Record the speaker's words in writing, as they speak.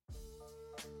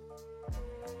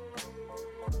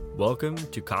Welcome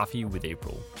to Coffee with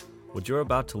April. What you're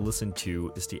about to listen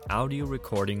to is the audio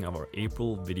recording of our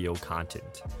April video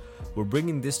content. We're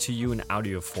bringing this to you in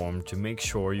audio form to make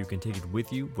sure you can take it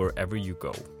with you wherever you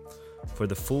go. For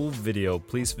the full video,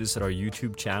 please visit our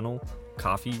YouTube channel,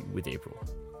 Coffee with April.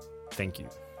 Thank you.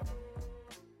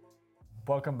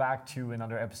 Welcome back to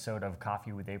another episode of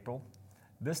Coffee with April.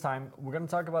 This time, we're going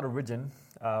to talk about origin.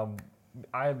 I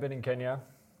have been in Kenya.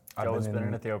 Joe has been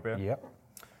in Ethiopia. Yep.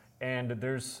 And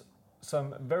there's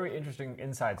some very interesting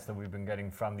insights that we've been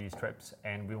getting from these trips,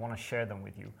 and we want to share them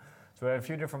with you. So we have a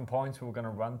few different points we're going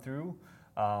to run through,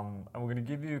 and we're going to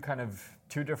give you kind of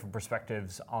two different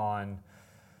perspectives on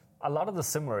a lot of the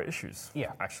similar issues,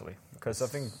 actually, because I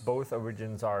think both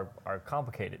origins are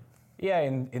complicated. Yeah,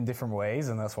 in different ways,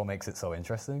 and that's what makes it so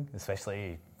interesting,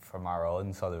 especially from our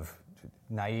own sort of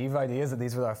naive ideas that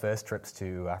these were our first trips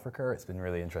to Africa. It's been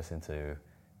really interesting to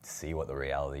see what the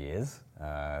reality is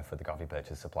for the coffee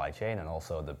purchase supply chain, and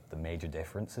also the major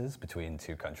differences between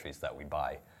two countries that we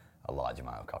buy a large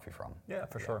amount of coffee from. Yeah,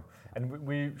 for sure. And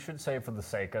we should say, for the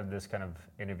sake of this kind of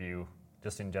interview,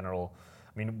 just in general,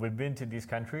 I mean, we've been to these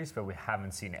countries, but we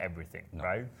haven't seen everything,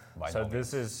 right? So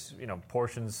this is,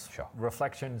 portions,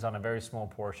 reflections on a very small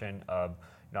portion of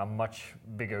a much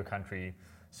bigger country.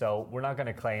 So we're not going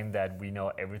to claim that we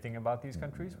know everything about these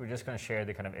countries. We're just going to share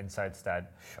the kind of insights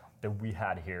that we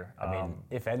had here. I mean,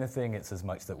 if anything, it's as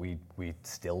much that we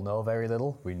still know very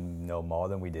little. We know more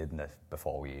than we did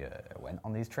before we went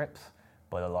on these trips.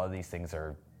 But a lot of these things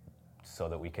are so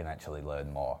that we can actually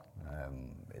learn more.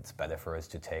 It's better for us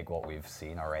to take what we've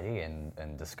seen already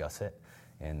and discuss it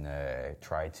and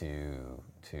try to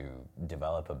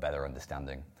develop a better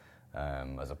understanding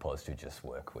as opposed to just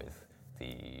work with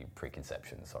the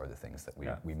preconceptions or the things that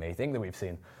we may think that we've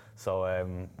seen. So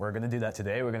we're going to do that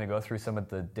today. We're going to go through some of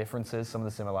the differences, some of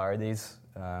the similarities,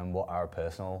 what our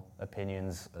personal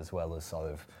opinions as well as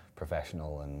sort of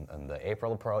professional and the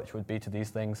April approach would be to these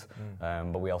things.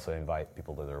 But we also invite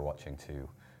people that are watching to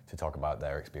talk about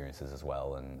their experiences as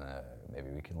well, and maybe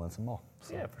we can learn some more.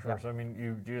 So, yeah, for sure. So I mean,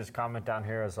 you just comment down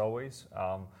here as always.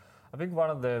 I think one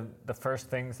of the first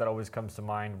things that always comes to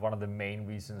mind, one of the main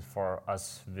reasons for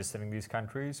us visiting these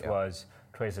countries was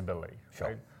traceability,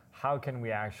 right? How can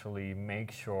we actually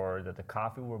make sure that the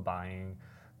coffee we're buying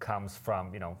comes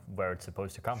from, where it's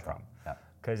supposed to come from?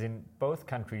 Because in both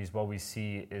countries, what we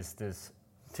see is this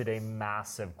today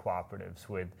massive cooperatives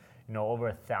with, over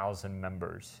 1,000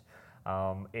 members.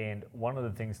 And one of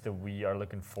the things that we are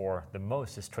looking for the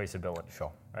most is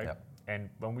traceability, right? And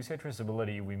when we say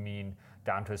traceability, we mean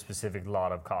down to a specific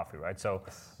lot of coffee, right? So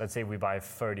let's say we buy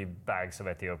 30 bags of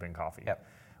Ethiopian coffee.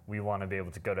 We want to be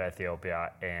able to go to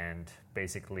Ethiopia and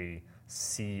basically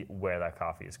see where that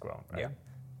coffee is grown, right?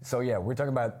 So we're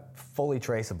talking about fully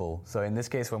traceable. So in this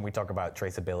case, when we talk about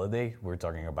traceability, we're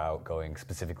talking about going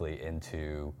specifically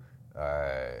into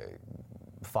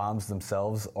farms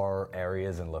themselves or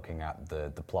areas and looking at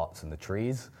the plots and the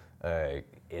trees.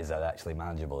 Is that actually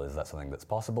manageable? Is that something that's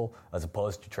possible? As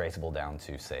opposed to traceable down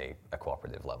to, say, a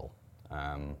cooperative level.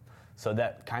 So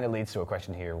that kind of leads to a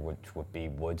question here, which would be,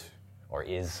 or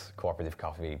is cooperative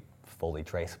coffee fully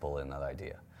traceable in that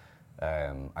idea?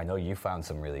 I know you found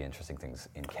some really interesting things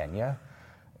in Kenya.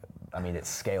 I mean, it's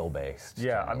scale-based.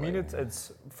 Yeah, I mean,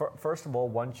 it's first of all,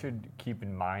 one should keep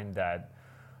in mind that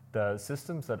the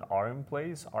systems that are in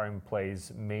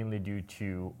place mainly due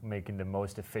to making the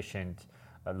most efficient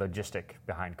logistic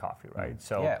behind coffee, right?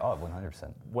 So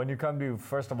 100%. When you come to,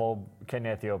 first of all,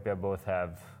 Kenya, Ethiopia both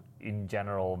have, in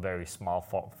general, very small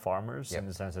farmers in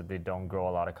the sense that they don't grow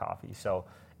a lot of coffee. So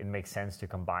it makes sense to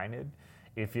combine it.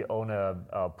 If you own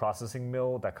a processing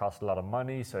mill, that costs a lot of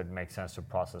money, so it makes sense to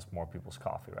process more people's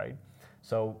coffee, right?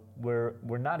 So we're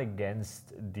not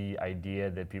against the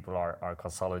idea that people are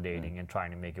consolidating and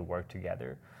trying to make it work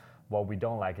together. What we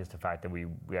don't like is the fact that we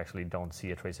actually don't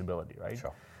see a traceability, right?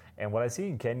 And what I see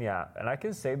in Kenya, and I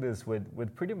can say this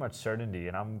with pretty much certainty,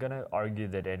 and I'm going to argue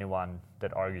that anyone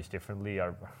that argues differently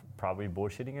are probably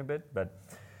bullshitting a bit, but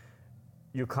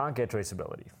you can't get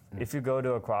traceability. If you go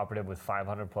to a cooperative with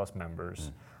 500 plus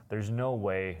members, there's no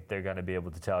way they're going to be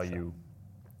able to tell you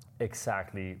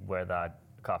exactly where that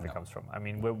coffee comes from. I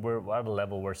mean, we're at a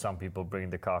level where some people bring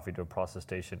the coffee to a process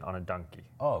station on a donkey.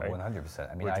 Right?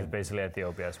 100%. I mean, which is basically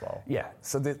Ethiopia as well. Yeah,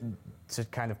 so to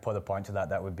kind of put a point to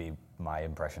that would be my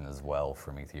impression as well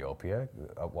from Ethiopia.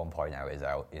 At one point I was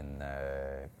out in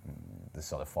the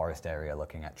sort of forest area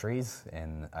looking at trees,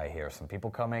 and I hear some people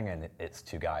coming, and it's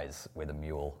two guys with a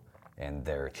mule and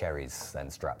their cherries then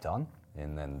strapped on,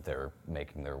 and then they're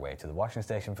making their way to the washing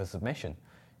station for submission.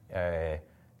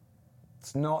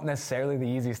 It's not necessarily the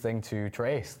easiest thing to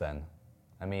trace then.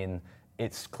 I mean,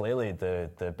 it's clearly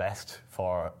the best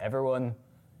for everyone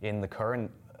in the current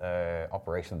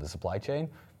operation of the supply chain.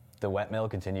 The wet mill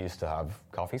continues to have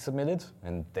coffee submitted,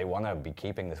 and they want to be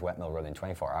keeping this wet mill running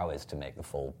 24 hours to make the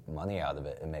full money out of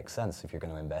it. It makes sense if you're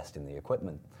going to invest in the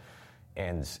equipment.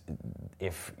 And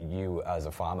if you, as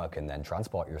a farmer, can then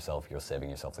transport yourself, you're saving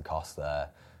yourself the cost there.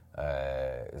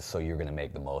 So you're going to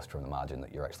make the most from the margin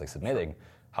that you're actually submitting. Sure.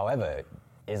 However,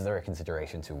 is there a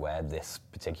consideration to where this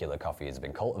particular coffee has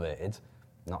been cultivated?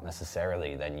 Not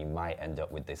necessarily. Then you might end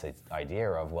up with this idea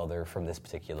of, well, they're from this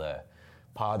particular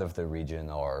part of the region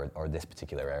or this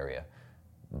particular area.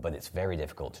 But it's very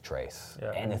difficult to trace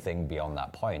anything beyond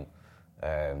that point.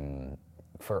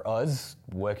 For us,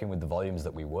 working with the volumes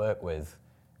that we work with,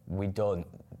 we don't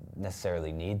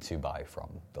necessarily need to buy from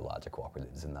the larger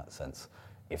cooperatives in that sense.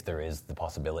 If there is the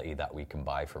possibility that we can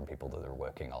buy from people that are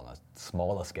working on a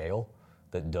smaller scale,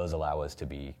 that does allow us to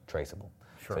be traceable.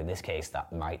 Sure. So in this case,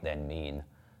 that might then mean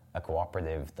a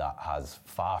cooperative that has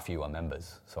far fewer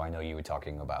members. So I know you were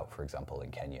talking about, for example,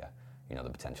 in Kenya, the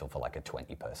potential for like a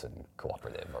 20-person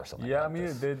cooperative or something like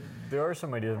this. Yeah, there are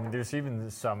some ideas. I mean, there's even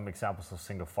some examples of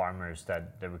single farmers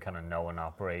that we kind of know and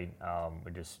operate.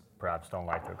 We just perhaps don't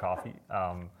like their coffee.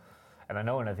 And I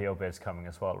know in Ethiopia it's coming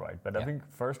as well, right? But I think,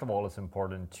 first of all, it's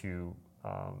important to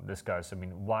discuss,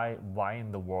 why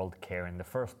in the world care in the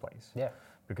first place? Yeah.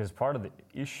 Because part of the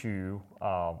issue,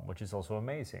 which is also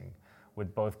amazing,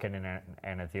 with both Kenyan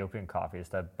and Ethiopian coffee is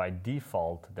that by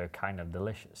default, they're kind of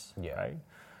delicious, right?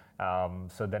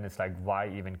 So then it's like, why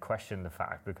even question the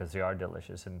fact? Because they are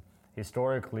delicious. And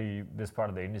historically, this part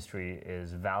of the industry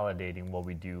is validating what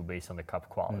we do based on the cup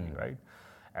quality, right?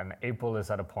 And April is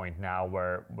at a point now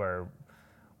where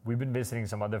we've been visiting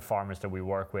some other farmers that we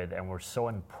work with, and we're so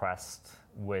impressed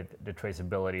with the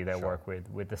traceability they work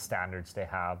with the standards they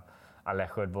have.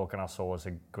 Alejo at Volcanazo was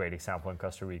a great example in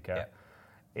Costa Rica.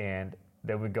 And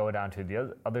then we go down to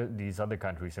these other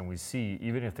countries, and we see,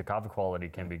 even if the coffee quality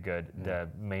can be good, the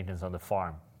maintenance on the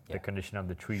farm, the condition of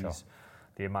the trees,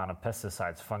 the amount of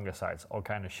pesticides, fungicides, all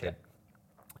kind of shit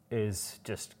is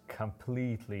just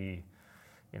completely,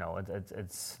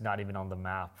 it's not even on the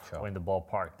map or in the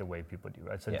ballpark the way people do,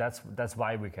 right? So that's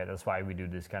why we care. That's why we do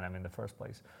this kind of in the first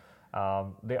place.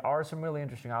 There are some really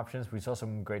interesting options. We saw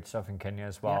some great stuff in Kenya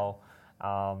as well.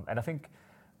 And I think,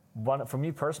 for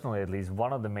me personally at least,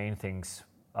 one of the main things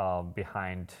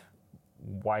behind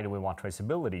why do we want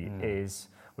traceability is,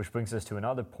 which brings us to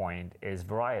another point, is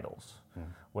varietals,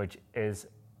 which is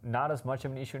not as much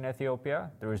of an issue in Ethiopia.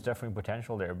 There is definitely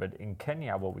potential there, but in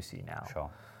Kenya what we see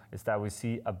now is that we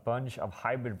see a bunch of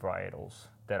hybrid varietals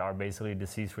that are basically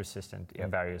disease resistant in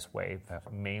various ways,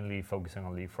 mainly focusing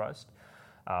on leaf rust.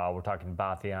 We're talking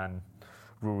Bathian,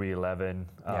 Ruri 11,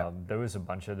 there is a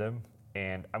bunch of them.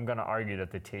 And I'm going to argue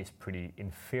that they taste pretty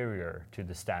inferior to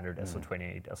the standard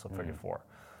SO28, SO34.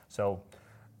 So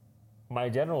my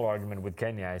general argument with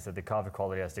Kenya is that the coffee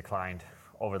quality has declined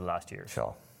over the last years.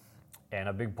 Sure. And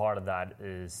a big part of that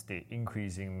is the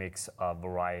increasing mix of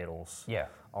varietals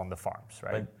on the farms,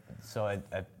 right? But, so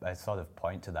a sort of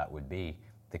point to that would be,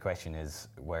 the question is,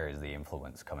 where is the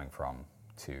influence coming from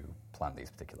to plant these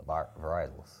particular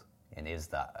varietals? And is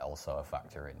that also a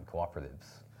factor in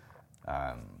cooperatives?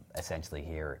 Essentially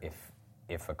here,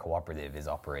 if a cooperative is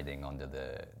operating under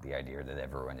the idea that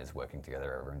everyone is working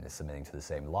together, everyone is submitting to the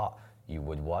same lot, you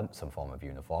would want some form of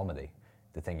uniformity.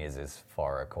 The thing is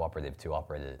for a cooperative to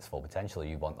operate at its full potential,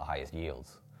 you want the highest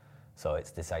yields. So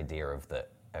it's this idea of that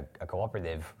a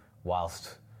cooperative,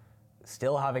 whilst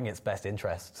still having its best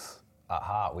interests at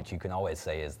heart, which you can always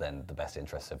say is then the best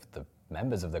interests of the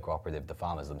members of the cooperative, the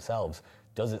farmers themselves,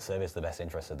 does it service the best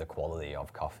interests of the quality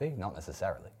of coffee? Not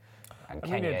necessarily. And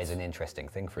Kenya is an interesting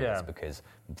thing for this, because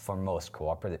for most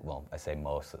cooperative, well, I say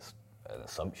most, that's an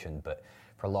assumption, but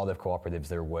for a lot of cooperatives,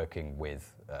 they're working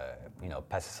with,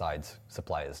 pesticides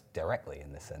suppliers directly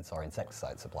in this sense, or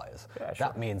insecticide suppliers. Yeah, sure.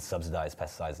 That means subsidized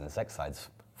pesticides and insecticides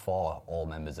for all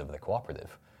members of the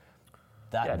cooperative.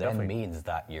 That then means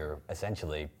that you're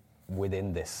essentially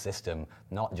within this system,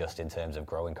 not just in terms of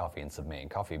growing coffee and submitting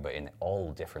coffee, but in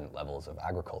all different levels of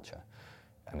agriculture.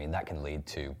 I mean, that can lead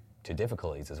to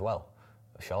difficulties as well.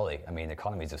 Surely, I mean,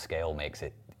 economies of scale makes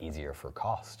it easier for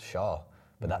cost, sure,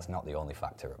 but that's not the only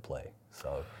factor at play.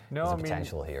 So there's a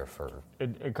potential here for...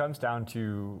 It comes down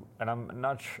to, and I'm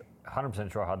not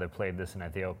 100% sure how they played this in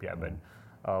Ethiopia,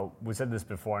 but we said this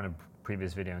before in a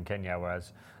previous video in Kenya,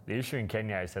 whereas the issue in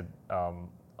Kenya is that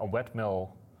a wet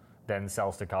mill then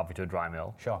sells the coffee to a dry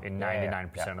mill in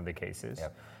 99% of the cases.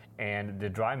 And the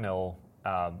dry mill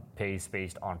pays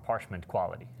based on parchment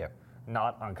quality.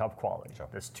 not on cup quality. Sure.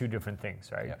 There's two different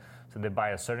things, right? Yeah. So they buy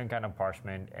a certain kind of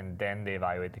parchment, and then they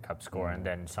evaluate the cup score, and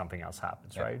then something else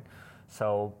happens, Yeah. right?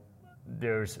 So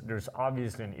there's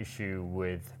obviously an issue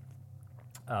with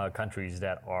countries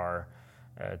that are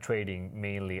trading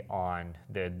mainly on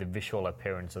the visual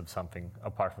appearance of something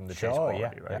apart from the taste quality,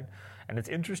 right? Yeah. And it's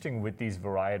interesting with these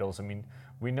varietals. I mean,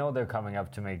 we know they're coming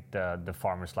up to make the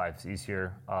farmers' lives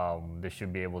easier. They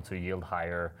should be able to yield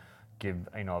higher, give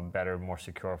a better, more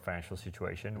secure financial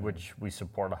situation, which we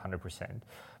support 100%.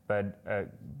 But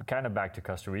kind of back to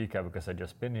Costa Rica, because I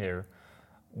just been here.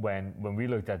 When we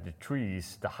looked at the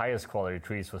trees, the highest quality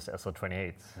trees was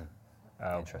SL28.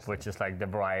 Which is like the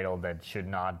varietal that should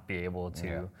not be able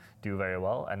to do very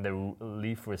well. And the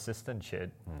leaf-resistant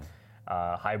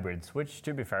hybrids, which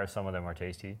to be fair, some of them are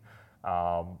tasty,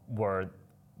 were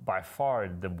by far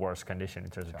the worst condition in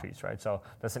terms of trees, right? So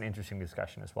that's an interesting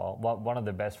discussion as well. One of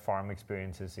the best farm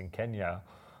experiences in Kenya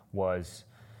was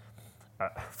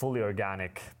fully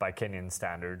organic by Kenyan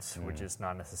standards, which is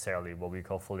not necessarily what we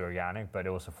call fully organic, but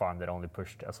it was a farm that only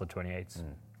pushed SL28s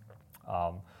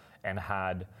and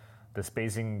had the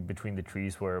spacing between the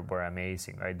trees were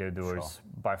amazing, right? There was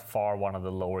by far one of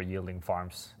the lower yielding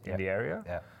farms in the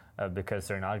area because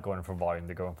they're not going for volume,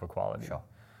 they're going for quality. Sure.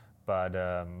 But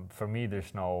for me,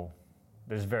 there's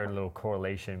very little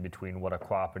correlation between what a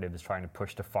cooperative is trying to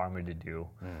push the farmer to do,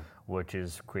 which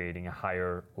is creating a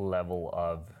higher level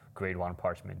of grade 1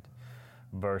 parchment,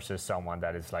 versus someone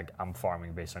that is like, I'm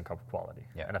farming based on cup quality.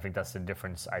 Yeah. And I think that's the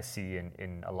difference I see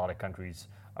in a lot of countries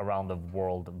around the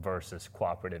world versus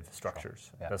cooperative structures.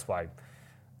 Sure. Yeah. That's why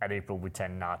at April we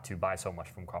tend not to buy so much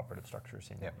from cooperative structures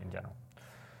in general.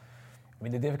 I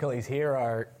mean, the difficulties here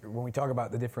are when we talk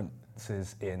about the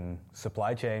differences in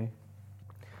supply chain.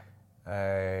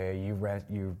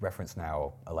 You reference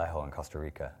now Alejo in Costa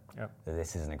Rica. Yep.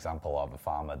 This is an example of a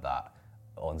farmer that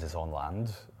owns his own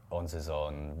land, owns his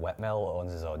own wet mill,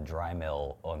 owns his own dry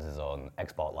mill, owns his own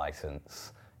export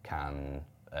license, can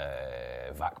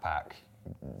vac pack,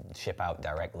 ship out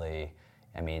directly.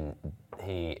 I mean,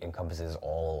 he encompasses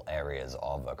all areas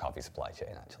of a coffee supply chain,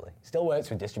 actually. Still works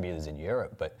with distributors in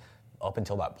Europe, but up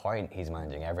until that point, he's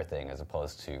managing everything, as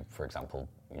opposed to, for example,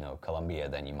 Colombia,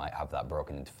 then you might have that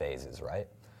broken into phases, right?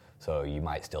 So you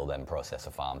might still then process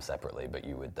a farm separately, but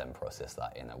you would then process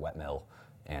that in a wet mill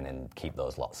and then keep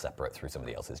those lots separate through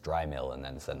somebody else's dry mill and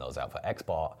then send those out for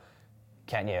export.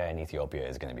 Kenya and Ethiopia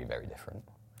is going to be very different.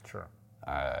 Sure.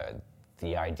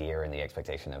 The idea and the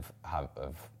expectation of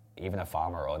even a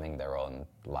farmer owning their own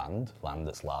land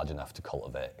that's large enough to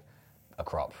cultivate a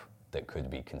crop that could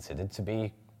be considered to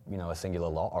be, a singular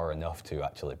lot or enough to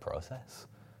actually process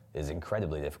is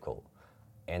incredibly difficult.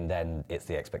 And then it's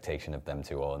the expectation of them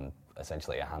to own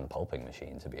essentially a hand pulping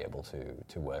machine to be able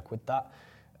to work with that.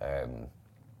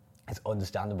 It's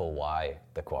understandable why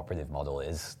the cooperative model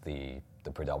is the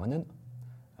predominant.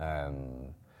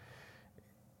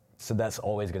 So that's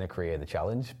always going to create a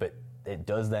challenge, but it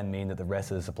does then mean that the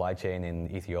rest of the supply chain in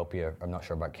Ethiopia, I'm not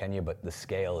sure about Kenya, but the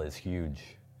scale is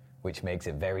huge, which makes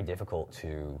it very difficult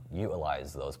to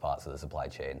utilize those parts of the supply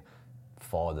chain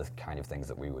for the kind of things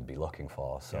that we would be looking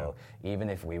for. So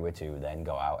even if we were to then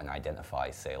go out and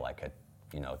identify, say, like a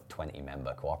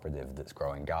 20-member cooperative that's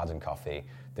growing garden coffee,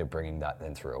 they're bringing that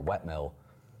then through a wet mill.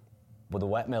 Well, the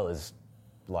wet mill is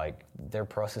like, they're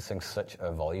processing such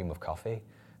a volume of coffee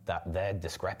that their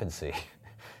discrepancy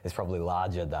is probably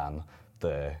larger than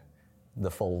the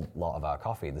full lot of our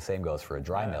coffee. The same goes for a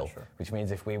dry mill, sure. which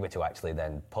means if we were to actually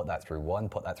then put that through one,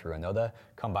 put that through another,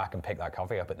 come back and pick that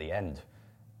coffee up at the end,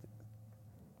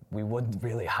 we wouldn't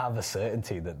really have a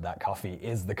certainty that coffee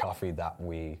is the coffee that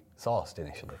we sourced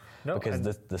initially. No, because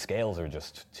the scales are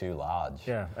just too large.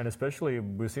 Yeah, and especially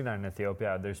we've seen that in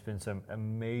Ethiopia. There's been some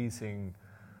amazing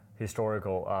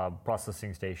historical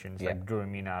processing stations like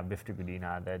Durumina,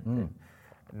 Biftukudina, that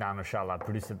Nanoshala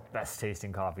produce the best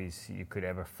tasting coffees you could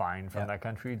ever find from that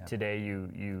country. Today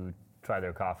you try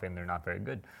their coffee and they're not very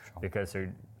good because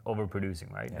they're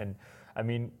overproducing, right? And I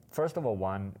mean, first of all,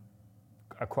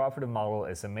 a cooperative model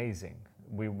is amazing.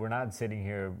 We're not sitting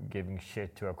here giving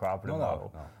shit to a cooperative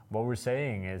model. No. What we're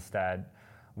saying is that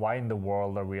why in the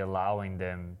world are we allowing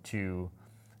them to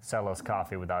sell us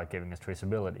coffee without giving us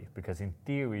traceability? Because in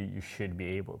theory, you should be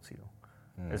able to.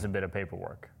 There's a bit of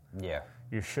paperwork. Yeah.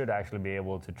 You should actually be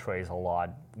able to trace a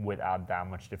lot without that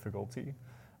much difficulty.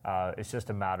 It's just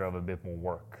a matter of a bit more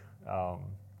work.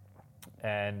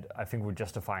 And I think we're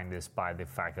justifying this by the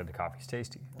fact that the coffee is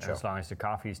tasty. Sure. And as long as the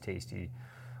coffee is tasty,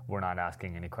 we're not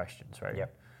asking any questions, right?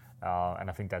 Yep. And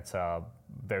I think that's a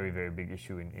very, very big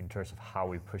issue in terms of how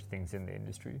we push things in the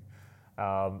industry.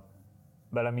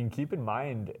 But I mean, keep in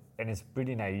mind, and it's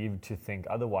pretty naive to think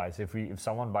otherwise. If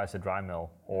someone buys a dry mill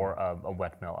or a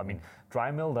wet mill, I mean,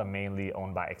 dry mills are mainly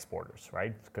owned by exporters,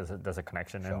 right? Because there's a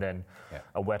connection, and then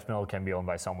a wet mill can be owned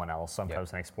by someone else,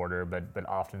 sometimes an exporter, but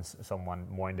often someone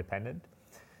more independent.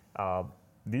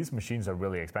 These machines are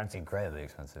really expensive. Incredibly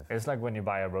expensive. It's like when you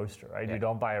buy a roaster, right? You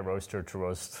don't buy a roaster to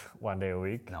roast one day a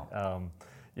week. No.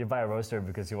 You buy a roaster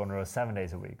because you want to roast 7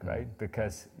 days a week, right?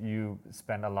 Because you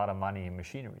spend a lot of money in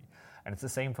machinery. And it's the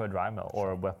same for a dry mill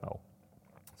or a wet mill.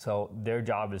 So their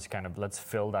job is kind of, let's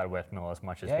fill that wet mill as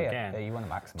much as we can. Yeah, you want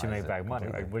to maximize to make back money,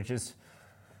 right? Which is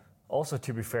also,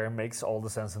 to be fair, makes all the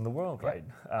sense in the world, right?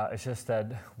 It's just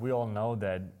that we all know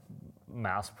that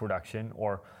mass production,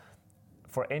 or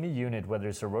for any unit, whether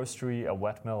it's a roastery, a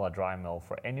wet mill, a dry mill,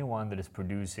 for anyone that is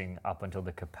producing up until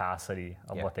the capacity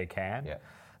of what they can,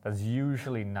 that's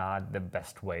usually not the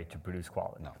best way to produce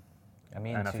quality. No. I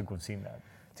mean, and I think we've seen that.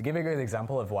 To give you a good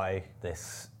example of why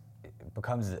this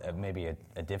becomes maybe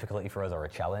a difficulty for us or a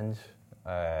challenge,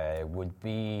 would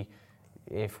be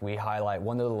if we highlight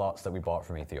one of the lots that we bought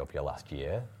from Ethiopia last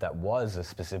year that was a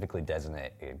specifically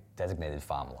designated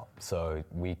farm lot. So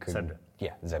we could... Zebde.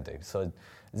 Yeah, Zebde. So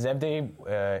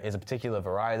Zebde is a particular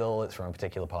varietal. It's from a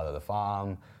particular part of the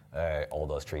farm. All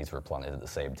those trees were planted at the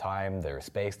same time. They were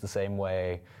spaced the same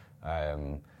way.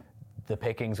 The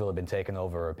pickings will have been taken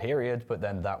over a period, but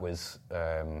then that was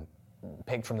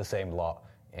picked from the same lot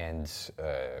and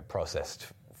processed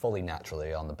fully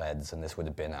naturally on the beds. And this would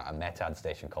have been at a Metad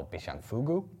station called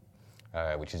Bishan-Fugu,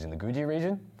 which is in the Guji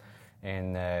region.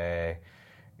 And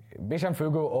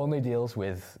Bishan-Fugu only deals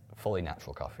with fully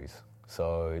natural coffees.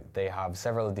 So they have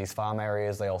several of these farm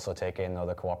areas. They also take in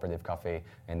other cooperative coffee,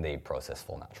 and they process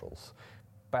full naturals.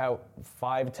 About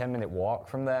 5-10 minute walk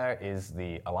from there is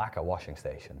the Alaka washing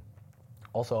station,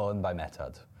 also owned by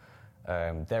Metad.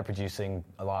 They're producing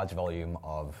a large volume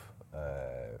of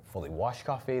fully washed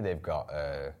coffee. They've got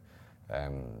a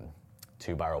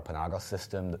 2-barrel Panagos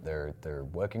system that they're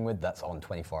working with. That's on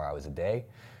 24 hours a day.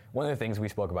 One of the things we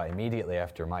spoke about immediately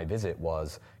after my visit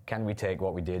was, can we take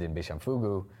what we did in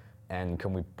Bishan-Fugu and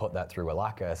can we put that through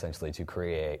Alaka essentially to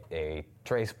create a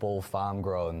traceable,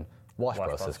 farm-grown,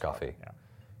 wash-processed coffee? Yeah.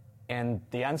 And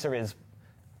the answer is,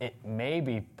 it may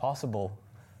be possible,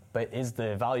 but is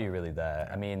the value really there?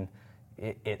 I mean,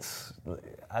 it's,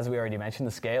 as we already mentioned,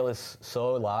 the scale is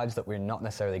so large that we're not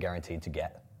necessarily guaranteed to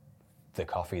get the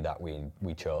coffee that we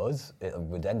chose. It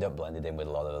would end up blended in with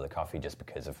a lot of other coffee just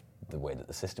because of the way that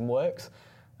the system works.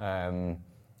 And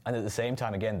at the same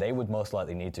time, again, they would most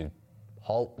likely need to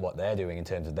halt what they're doing in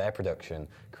terms of their production,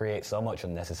 create so much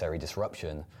unnecessary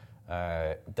disruption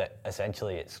that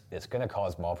essentially it's going to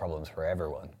cause more problems for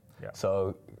everyone. Yeah.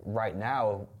 So right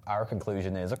now, our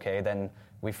conclusion is, okay, then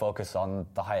we focus on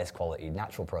the highest quality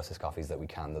natural processed coffees that we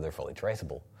can, that are fully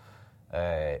traceable.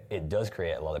 It does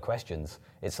create a lot of questions.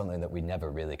 It's something that we never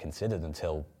really considered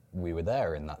until we were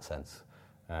there in that sense,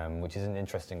 which is an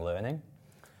interesting learning.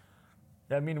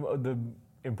 Yeah, I mean, the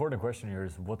important question here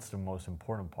is, what's the most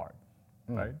important part,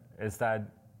 right? Is that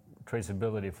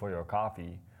traceability for your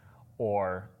coffee,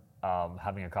 or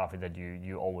having a coffee that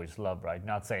you always love, right?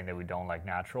 Not saying that we don't like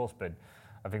naturals, but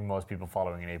I think most people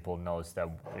following Enable knows that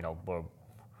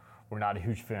we're not a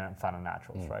huge fan of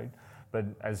naturals, right? But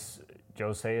as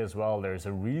Joe say as well, there's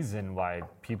a reason why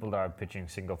people are pitching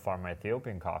single farmer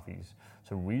Ethiopian coffees.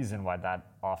 It's a reason why that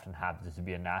often happens to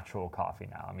be a natural coffee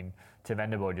now. I mean, Tim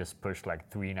Endebo just pushed like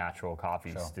 3 natural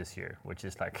coffees this year, which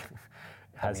is like,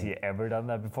 he ever done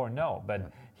that before? No,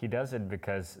 but he does it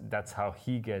because that's how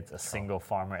he gets a single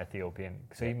farmer Ethiopian.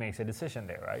 So he makes a decision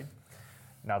there, right?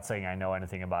 Not saying I know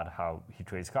anything about how he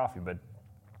trades coffee, but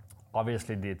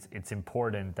obviously it's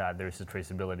important that there's a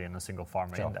traceability and a single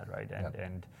farmer in that, right?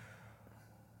 And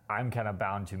I'm kind of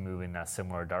bound to move in a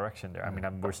similar direction there. I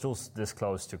mean, we're still this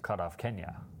close to cut off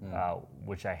Kenya,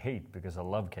 which I hate because I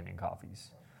love Kenyan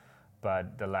coffees.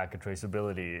 But the lack of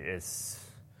traceability is,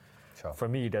 for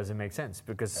me, it doesn't make sense,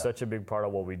 because such a big part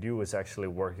of what we do is actually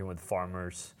working with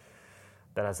farmers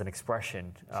that has an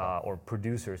expression, or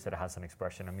producers that has an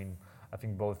expression. I mean, I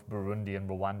think both Burundi and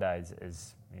Rwanda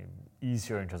is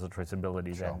easier in terms of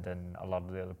traceability than a lot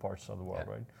of the other parts of the world,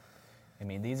 right? I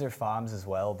mean, these are farms as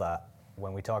well that,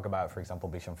 when we talk about, for example,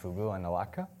 Bishan-Fugu and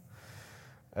Alaka,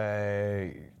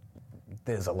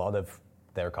 there's a lot of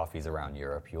their coffees around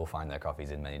Europe. You'll find their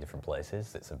coffees in many different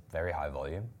places. It's a very high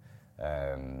volume.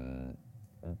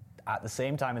 At the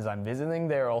same time as I'm visiting,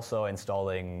 they're also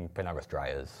installing Panagos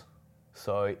dryers.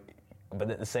 So, but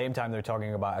at the same time, they're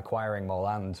talking about acquiring more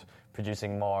land,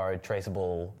 producing more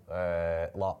traceable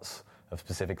lots of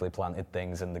specifically planted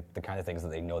things and the kind of things that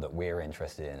they know that we're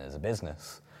interested in as a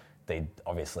business. they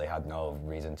obviously had no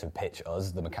reason to pitch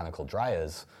us the mechanical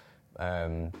dryers.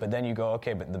 But then you go,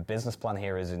 okay, but the business plan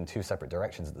here is in two separate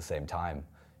directions at the same time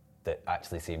that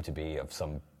actually seem to be of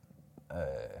some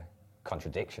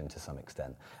contradiction to some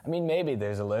extent. I mean, maybe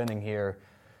there's a learning here.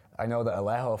 I know that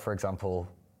Alejo, for example,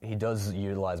 he does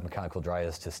utilize mechanical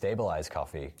dryers to stabilize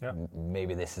coffee. Yeah.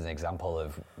 Maybe this is an example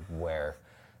of where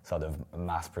sort of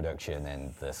mass production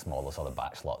and the smaller sort of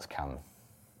batch lots can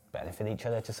benefit each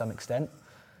other to some extent.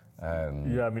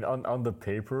 Yeah, I mean, on the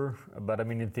paper, but I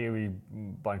mean, in theory,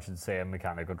 one should say a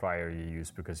mechanical dryer you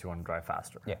use because you want to dry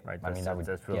faster, Yeah, right? I mean,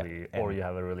 That's really, yeah, or you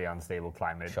have a really unstable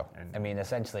climate. Sure. I mean,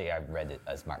 essentially, I've read it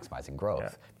as maximizing growth.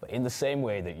 Yeah. But in the same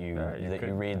way that you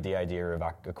read the idea of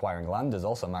acquiring land as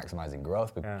also maximizing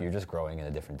growth, but you're just growing in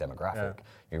a different demographic. Yeah.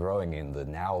 You're growing in the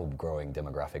now growing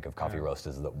demographic of coffee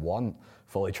roasters that want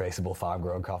fully traceable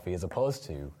farm-grown coffee as opposed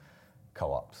to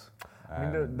co-ops. I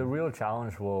mean, the real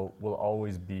challenge will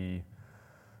always be.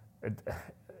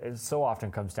 It so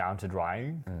often comes down to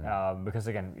drying because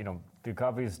again, the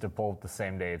coffee is depulled the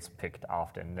same day it's picked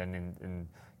often. Then in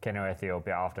Kenya or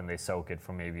Ethiopia, often they soak it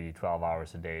for maybe 12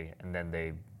 hours a day and then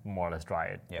they more or less dry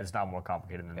it. Yeah. It's not more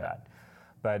complicated than that.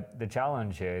 But the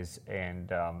challenge is, and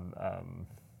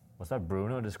was that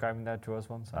Bruno describing that to us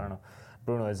once? I don't know.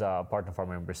 Bruno is a partner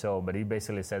farmer in Brazil, but he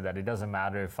basically said that it doesn't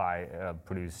matter if I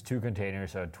produce 2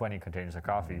 containers or 20 containers of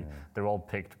coffee, they're all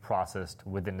picked, processed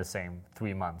within the same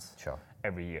 3 months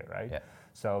every year, right? Yeah.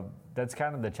 So that's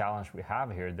kind of the challenge we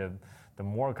have here. The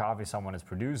more coffee someone is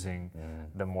producing,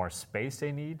 the more space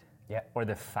they need, or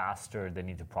the faster they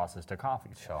need to process the coffee.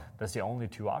 Sure. That's the only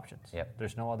 2 options. Yep.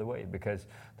 There's no other way because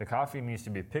the coffee needs to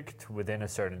be picked within a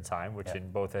certain time, which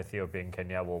in both Ethiopia and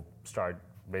Kenya will start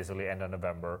basically end of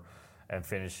November and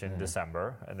finish in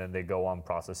December, and then they go on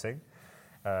processing,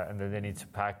 and then they need to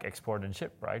pack, export, and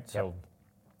ship, right? So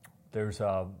there's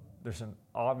an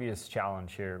obvious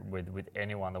challenge here with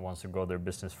anyone that wants to grow their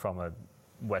business from a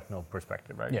wet mill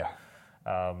perspective, right? Yeah.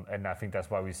 And I think that's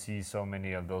why we see so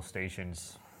many of those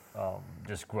stations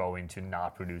just growing to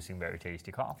not producing very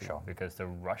tasty coffee because they're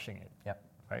rushing it,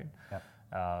 right? Yep.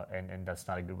 And that's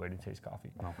not a good way to taste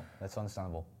coffee. No, that's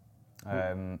understandable.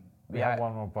 We have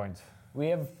one more point. We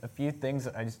have a few things.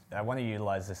 I want to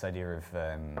utilize this idea of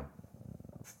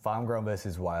farm grown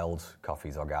versus wild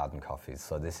coffees or garden coffees.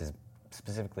 So this is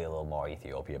specifically a little more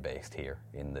Ethiopia based here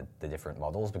in the different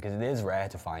models because it is rare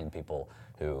to find people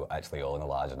who actually own a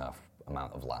large enough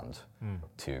amount of land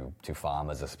to farm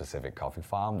as a specific coffee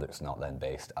farm that's not then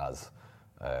based as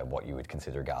what you would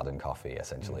consider garden coffee,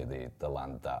 essentially the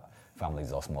land that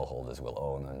families or smallholders will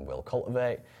own and will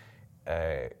cultivate.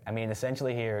 I mean,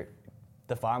 essentially here,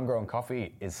 the farm-grown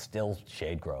coffee is still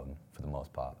shade-grown for the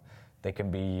most part. They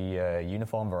can be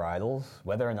uniform varietals,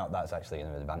 whether or not that's actually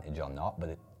an advantage or not,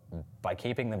 but by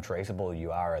keeping them traceable,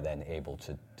 you are then able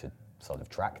to sort of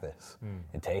track this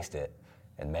and taste it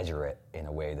and measure it in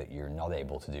a way that you're not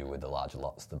able to do with the larger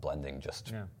lots. The blending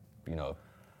just,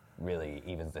 really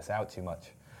evens this out too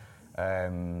much.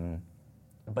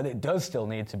 But it does still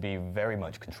need to be very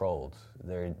much controlled.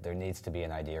 There needs to be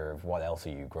an idea of what else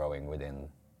are you growing within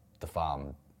the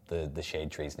farm. The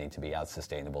shade trees need to be as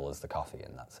sustainable as the coffee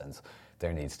in that sense.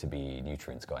 There needs to be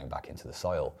nutrients going back into the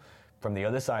soil. From the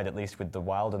other side, at least with the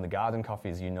wild and the garden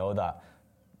coffees, you know that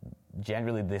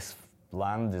generally this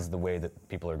land is the way that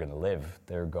people are going to live.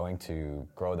 They're going to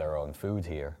grow their own food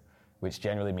here, which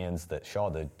generally means that, sure,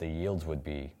 the yields would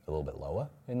be a little bit lower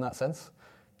in that sense.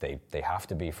 They have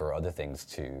to be for other things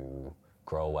to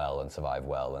grow well and survive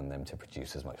well and them to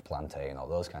produce as much plantain, all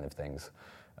those kind of things.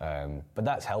 But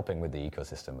that's helping with the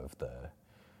ecosystem of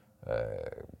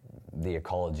the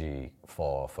ecology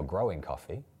for growing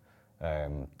coffee.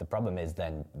 The problem is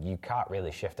then you can't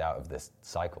really shift out of this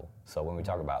cycle. So when we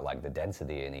talk about like the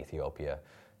density in Ethiopia,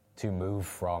 to move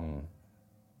from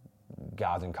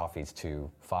garden coffees to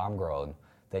farm grown,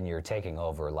 then you're taking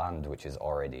over land which is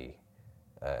already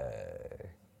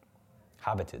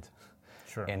habited.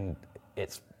 Sure. And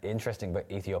it's interesting, but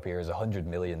Ethiopia is 100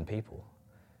 million people.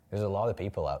 There's a lot of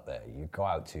people out there. You go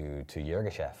out to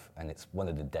Yirgacheffe, and it's one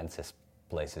of the densest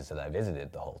places that I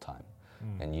visited the whole time.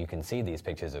 And you can see these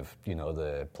pictures of,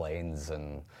 the plains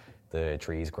and the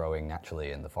trees growing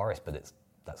naturally in the forest, but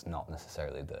that's not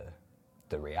necessarily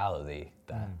the reality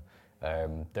there.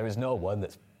 There is no one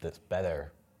that's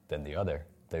better than the other.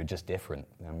 They're just different.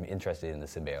 I'm interested in the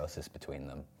symbiosis between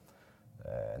them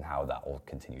and how that will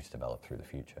continue to develop through the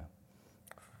future.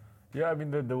 Yeah, I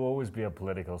mean, there will always be a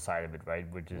political side of it, right?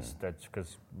 Which is that's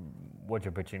because what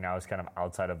you're pitching now is kind of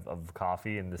outside of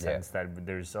coffee in the sense that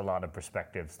there's a lot of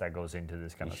perspectives that goes into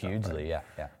this kind of Hugely, stuff. Right?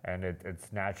 yeah. And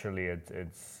it's naturally,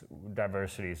 it's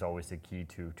diversity is always the key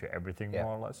to everything, more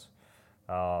or less.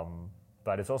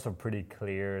 But it's also pretty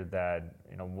clear that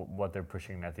what they're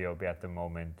pushing in Ethiopia at the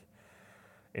moment,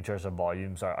 in terms of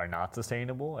volumes, are not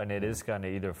sustainable, and it is going to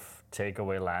either take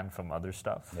away land from other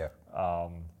stuff,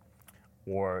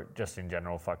 or just in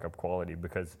general fuck up quality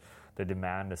because the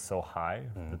demand is so high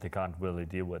that they can't really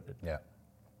deal with it. Yeah.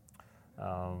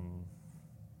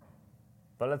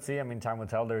 But let's see. I mean, time will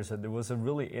tell. There was a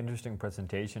really interesting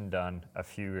presentation done a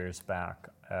few years back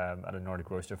at a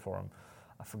Nordic Roaster Forum.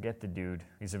 I forget the dude.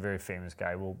 He's a very famous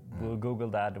guy. We'll Google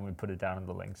that and we put it down in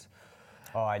the links.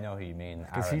 Oh, I know who you mean.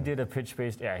 Because he did a pitch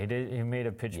based. Yeah, he made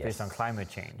a pitch based on climate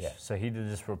change. Yeah. So he did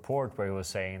this report where he was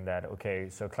saying that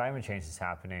so climate change is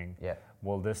happening. Yeah.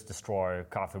 Will this destroy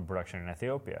coffee production in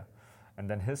Ethiopia? And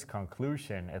then his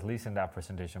conclusion, at least in that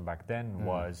presentation back then,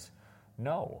 was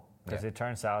no. Because it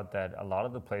turns out that a lot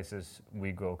of the places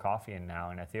we grow coffee in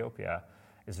now in Ethiopia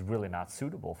is really not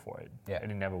suitable for it. Yeah.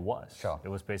 And it never was. Sure. It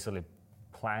was basically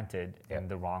planted in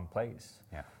the wrong place.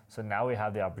 Yeah. So now we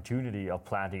have the opportunity of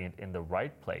planting it in the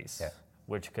right place,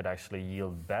 which could actually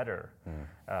yield better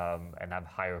and have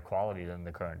higher quality than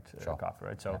the current coffee,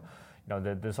 right? So,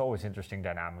 there's always interesting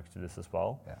dynamics to this as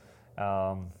well.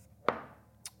 Yeah.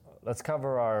 Let's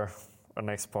cover our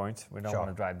next point. We don't want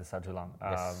to drag this out too long.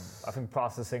 I think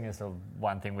processing is the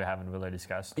one thing we haven't really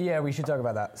discussed. Yeah, we should talk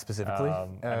about that specifically.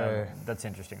 That's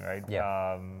interesting, right?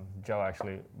 Yeah. Joe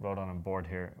actually wrote on a board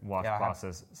here, wash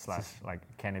process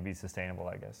 / can it be sustainable,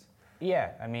 I guess?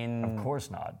 Yeah, I mean... Of course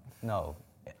not. No.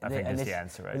 I think that's the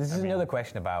answer, right? This is another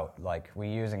question about, we're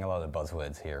using a lot of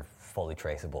buzzwords here, fully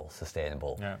traceable,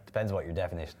 sustainable. Yeah. Depends what your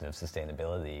definition of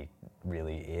sustainability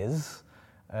really is.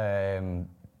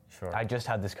 Sure. I just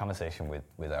had this conversation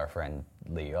with our friend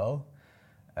Leo,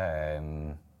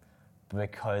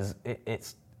 because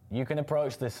it's you can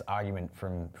approach this argument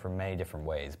from many different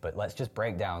ways, but let's just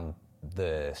break down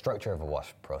the structure of a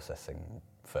wash processing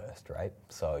first, right?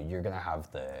 So you're going to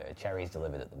have the cherries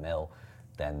delivered at the mill,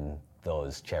 then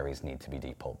those cherries need to be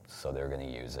depulped, so they're going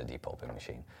to use a depulping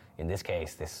machine. In this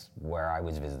case, where I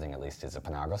was visiting at least is a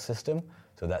Panagos system,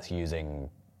 so that's using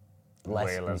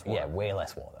way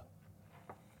less water.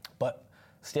 But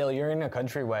still, you're in a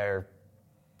country where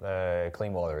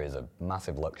clean water is a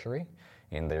massive luxury,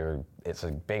 and it's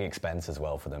a big expense as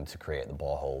well for them to create the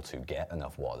borehole to get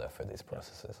enough water for these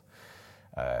processes.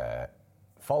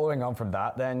 Following on from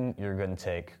that, then, you're going to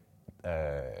take,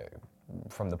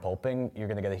 from the pulping, you're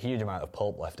going to get a huge amount of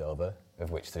pulp left over,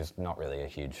 of which there's not really a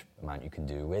huge amount you can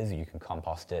do with. You can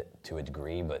compost it to a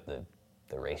degree, but the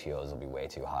ratios will be way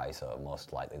too high, so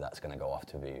most likely that's going to go off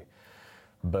to be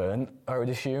burnt, I would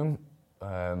assume.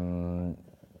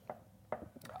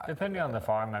 Depending on the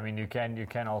farm, I mean, you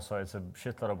can also, it's a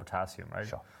shitload of potassium, right?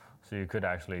 Sure. So you could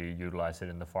actually utilize it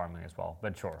in the farming as well.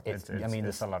 But sure, it's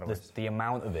a lot of waste. The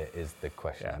amount of it is the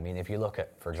question. Yeah. I mean, if you look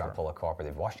at, for example, a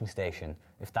cooperative washing station,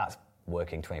 if that's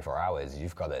working 24 hours,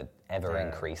 you've got an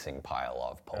ever-increasing pile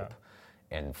of pulp.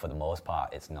 Yeah. And for the most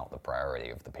part, it's not the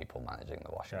priority of the people managing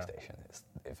the washing station. It's,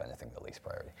 if anything, the least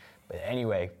priority. But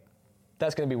anyway,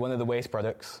 that's going to be one of the waste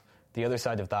products. The other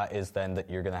side of that is then that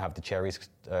you're going to have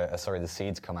the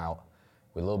seeds come out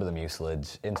with a little bit of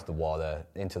mucilage into the water,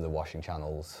 into the washing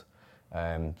channels.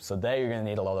 So there you're going to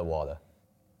need a lot of water.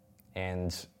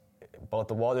 And both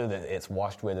the water that it's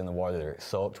washed with and the water that it's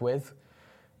soaked with,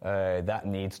 that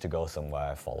needs to go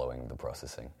somewhere following the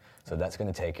processing. So that's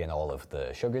going to take in all of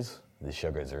the sugars. The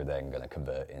sugars are then going to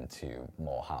convert into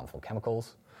more harmful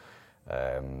chemicals.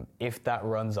 If that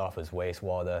runs off as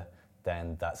wastewater,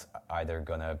 then that's either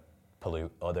going to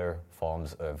pollute other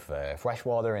forms of fresh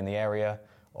water in the area,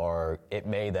 or it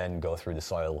may then go through the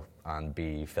soil and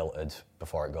be filtered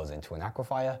before it goes into an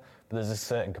aquifer. But there's a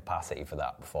certain capacity for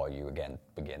that before you again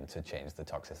begin to change the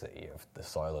toxicity of the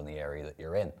soil in the area that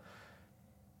you're in.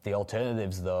 The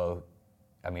alternatives, though,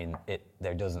 I mean,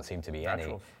 there doesn't seem to be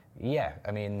Naturals. any. Yeah,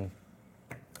 I mean,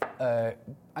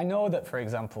 I know that, for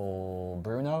example,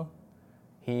 Bruno,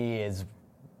 he is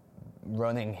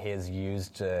running his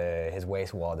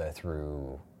wastewater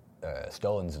through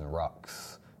stones and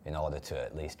rocks in order to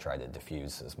at least try to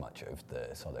diffuse as much of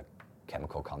the sort of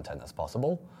chemical content as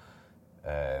possible.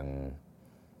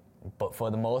 But for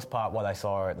the most part, what I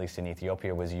saw, at least in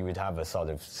Ethiopia, was you would have a sort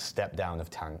of step down of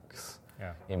tanks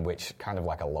in which, kind of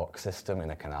like a lock system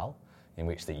in a canal, in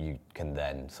which that you can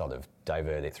then sort of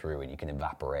divert it through and you can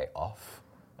evaporate off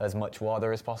as much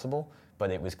water as possible. But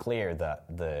it was clear that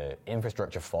the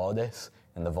infrastructure for this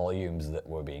and the volumes that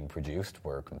were being produced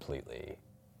were completely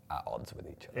at odds with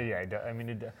each other. Yeah,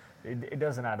 it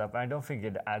doesn't add up. I don't think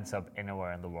it adds up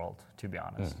anywhere in the world, to be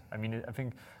honest. I mean, I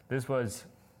think this was,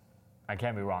 I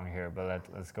can't be wrong here, but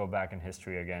let's go back in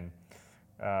history again.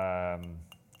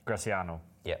 Graciano.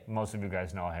 Yeah. Most of you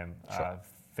guys know him. Sure.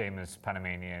 Famous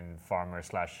Panamanian farmer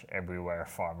 / everywhere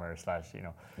farmer /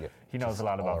 Yeah. he knows Just a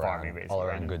lot about all farming around, basically. all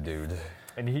around right? good dude.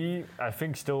 And he, I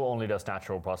think, still only does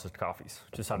natural processed coffees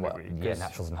to some degree. Yeah,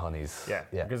 naturals and honeys. Yeah,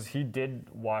 because he did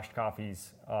washed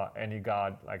coffees and he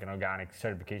got like an organic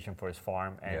certification for his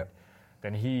farm. And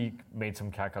then he made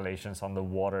some calculations on the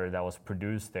water that was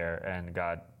produced there and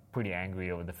got pretty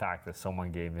angry over the fact that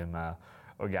someone gave him a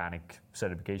organic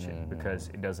certification because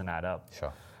it doesn't add up.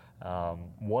 Sure.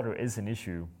 Water is an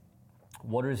issue.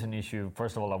 Water is an issue,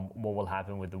 first of all, what will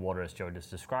happen with the water as Joe just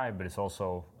described, but it's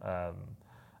also,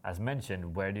 as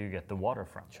mentioned, where do you get the water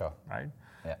from? Sure. Right?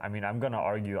 Yeah. I mean, I'm going to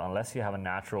argue, unless you have a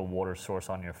natural water source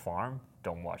on your farm,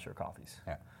 don't wash your coffees.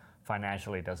 Yeah.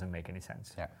 Financially, it doesn't make any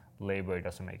sense. Yeah. Labor, it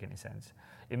doesn't make any sense.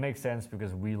 It makes sense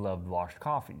because we love washed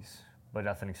coffees, but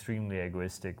that's an extremely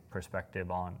egoistic perspective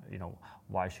on,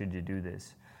 why should you do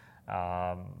this?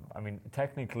 I mean,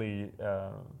 technically,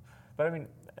 but I mean,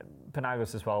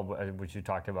 Penagos as well, which you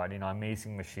talked about,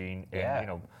 amazing machine,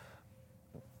 and,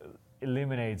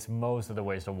 eliminates most of the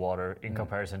waste of water in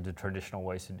comparison to traditional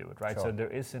ways to do it, right? Sure. So there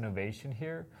is innovation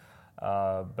here,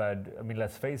 but I mean,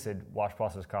 let's face it, wash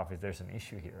processed coffees, there's an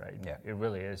issue here, right? Yeah. It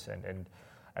really is, and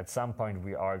at some point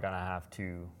we are gonna have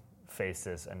to face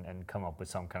this and come up with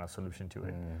some kind of solution to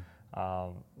it. I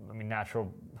mean,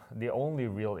 the only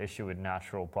real issue with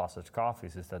natural processed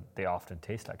coffees is that they often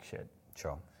taste like shit.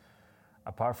 Sure.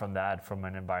 Apart from that, from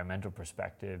an environmental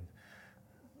perspective,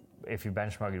 if you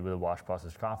benchmark it with a wash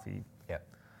processed coffee,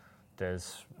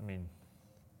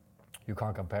 you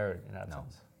can't compare it in that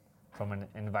sense. From an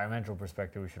environmental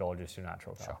perspective, we should all just do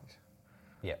natural coffees.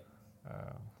 Yeah.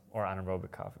 Or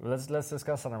anaerobic coffee. Let's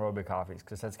discuss anaerobic coffees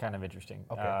because that's kind of interesting.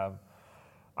 Okay.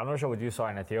 I'm not sure what you saw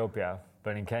in Ethiopia,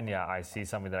 but in Kenya, I see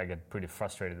something that I get pretty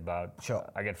frustrated about. Sure.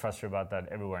 I get frustrated about that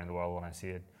everywhere in the world when I see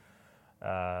it.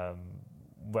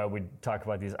 Where we talk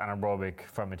about these anaerobic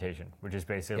fermentation, which is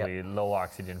basically low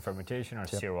oxygen fermentation or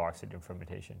zero oxygen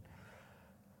fermentation.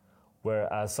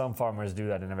 Whereas some farmers do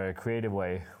that in a very creative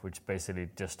way, which basically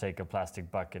just take a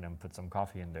plastic bucket and put some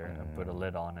coffee in there and put a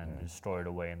lid on and store it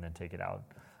away and then take it out.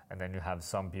 And then you have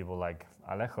some people like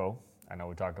Alejo, I know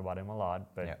we talk about him a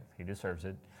lot, but he deserves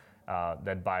it,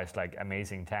 that buys like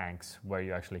amazing tanks where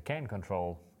you actually can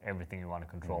control everything you want to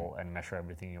control and measure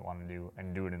everything you want to do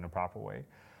and do it in a proper way.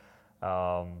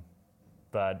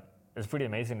 But it's pretty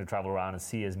amazing to travel around and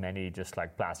see as many just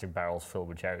like plastic barrels filled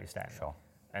with cherry standing. Sure.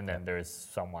 And then there's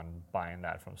someone buying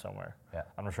that from somewhere. Yeah.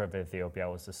 I'm not sure if Ethiopia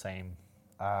was the same.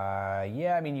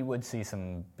 Yeah, I mean, you would see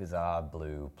some bizarre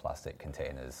blue plastic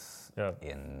containers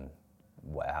in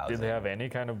warehouses. Did they have any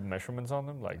kind of measurements on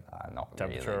them, like not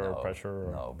temperature really, no. or pressure?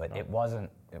 No, but it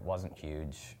wasn't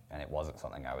huge, and it wasn't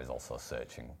something I was also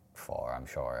searching for. I'm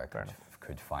sure I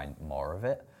could find more of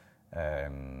it.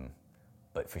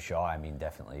 But for sure, I mean,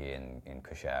 definitely in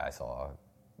Kusher, I saw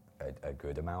a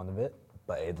good amount of it.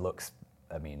 But it looks,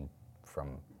 I mean,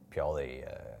 from purely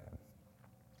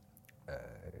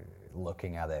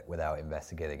looking at it without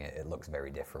investigating it, it looks very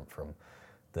different from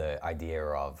the idea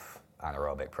of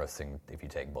anaerobic processing. If you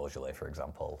take Beaujolais, for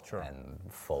example, and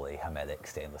fully hermetic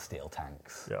stainless steel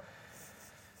tanks. Yeah.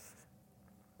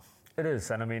 It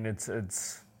is, and I mean, it's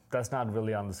that's not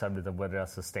really on the subject of whether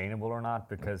that's sustainable or not,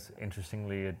 because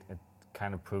interestingly, it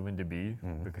kind of proven to be,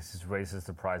 because it raises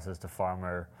the prices. The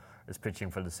farmer is pitching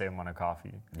for the same amount of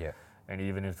coffee. Yeah. And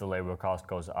even if the labor cost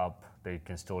goes up, they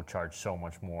can still charge so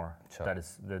much more. Sure. That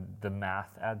is, the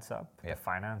math adds up, Yeah. the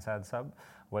finance adds up.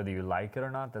 Whether you like it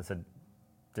or not, that's a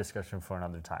discussion for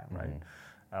another time, right?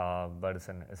 But it's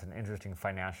an interesting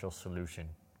financial solution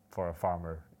for a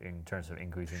farmer in terms of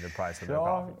increasing the price of their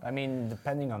coffee. I mean,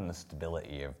 depending on the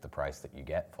stability of the price that you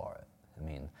get for it. I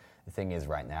mean, the thing is,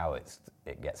 right now, it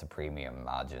gets a premium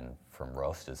margin from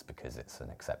roasters because it's an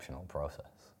exceptional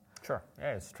process. Sure,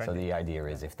 yeah, it's trendy. So the idea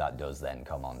is, if that does then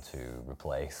come on to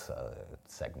replace a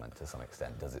segment to some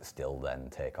extent, does it still then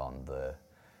take on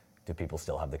do people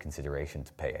still have the consideration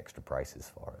to pay extra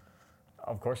prices for it?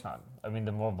 Of course not. I mean,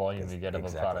 the more volume you get of a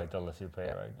product, the less you pay,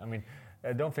 right? I mean,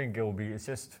 I don't think it will be, it's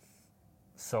just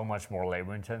so much more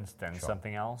labor intense than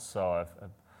something else. So I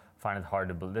find it hard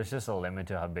to believe. There's just a limit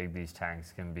to how big these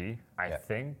tanks can be, I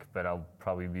think, but I'll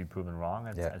probably be proven wrong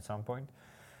at some point.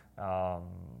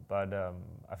 But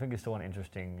I think it's still an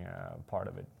interesting part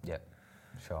of it. Yeah,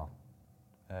 sure.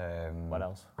 What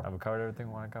else? Have we covered everything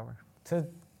we want to cover?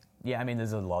 Yeah, I mean,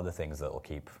 there's a lot of things that will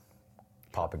keep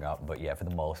popping up, but yeah, for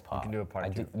the most part. You can do a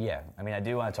part two. I mean, I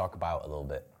do want to talk about a little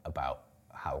bit about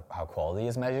how quality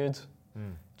is measured,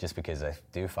 just because I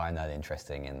do find that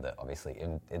interesting in that, obviously,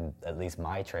 in at least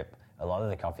my trip, a lot of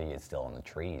the coffee is still on the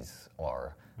trees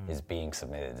or is being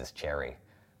submitted as cherry,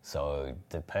 So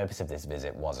the purpose of this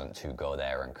visit wasn't to go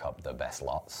there and cup the best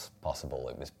lots possible.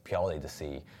 It was purely to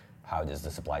see how does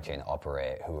the supply chain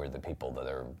operate, who are the people that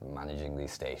are managing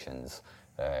these stations,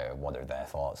 what are their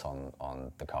thoughts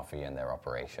on the coffee and their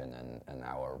operation and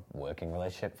our working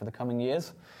relationship for the coming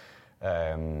years.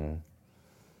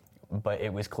 But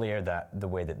it was clear that the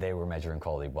way that they were measuring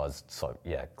quality was,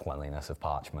 cleanliness of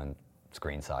parchment,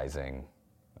 screen sizing,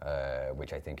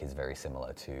 which I think is very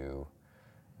similar to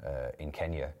in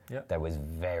Kenya. Yep. There was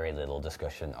very little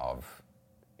discussion of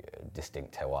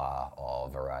distinct terroir or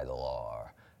varietal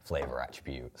or flavor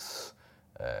attributes.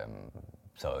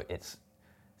 So it's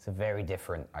a very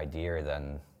different idea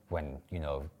than when,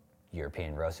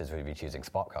 European roasters would be choosing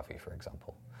spot coffee, for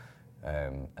example.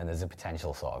 And there's a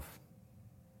potential sort of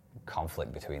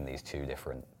conflict between these two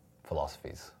different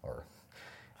philosophies or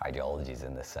ideologies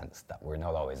in this sense, that we're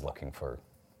not always looking for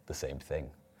the same thing.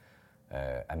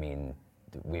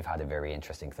 We've had a very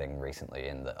interesting thing recently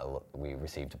in that we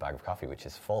received a bag of coffee which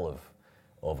is full of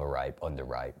overripe,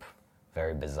 underripe,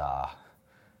 very bizarre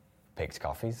picked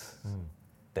coffees.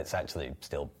 That's actually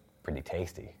still pretty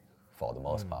tasty for the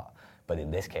most part. But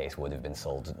in this case would have been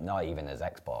sold not even as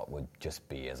export, would just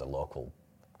be as a local.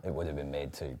 It would have been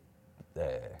made to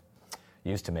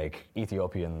used to make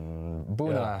Ethiopian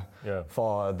buna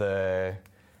for the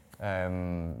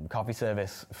coffee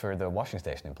service for the washing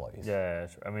station employees. Yeah,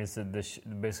 I mean, it's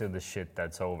basically the shit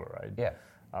that's over, right?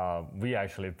 Yeah. We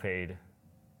actually paid,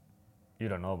 you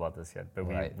don't know about this yet, but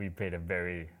we paid a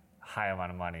very high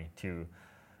amount of money to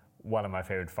one of my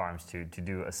favorite farms to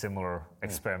do a similar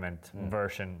experiment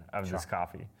version of this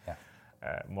coffee. Yeah.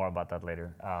 More about that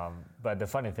later. But the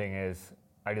funny thing is,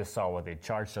 I just saw what they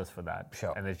charged us for that.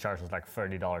 Sure. And they charged us like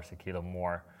 $30 a kilo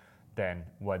more than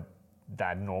what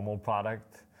that normal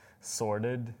product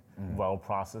sorted,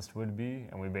 well-processed would be.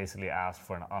 And we basically asked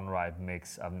for an unripe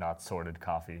mix of not sorted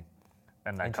coffee.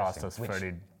 And that cost us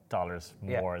 $30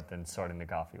 more than sorting the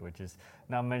coffee, which is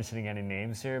not mentioning any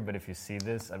names here, but if you see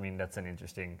this, I mean, that's an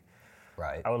interesting...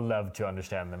 Right. I would love to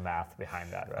understand the math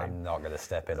behind that, right? I'm not going to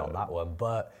step in on that one,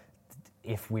 but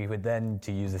if we were then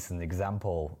to use this as an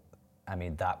example, I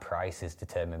mean, that price is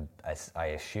determined, as I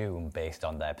assume, based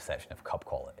on their perception of cup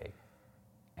quality.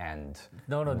 And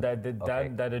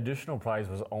that additional price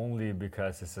was only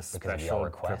because it's a special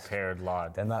prepared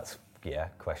lot. Then that's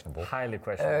questionable. Highly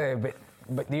questionable.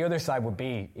 But the other side would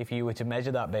be if you were to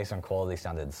measure that based on quality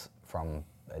standards from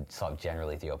a sort of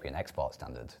general Ethiopian export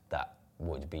standard, that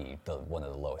would be one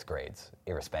of the lowest grades,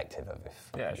 irrespective of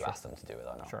if you ask them to do it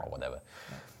or not or whatever.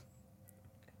 Yeah.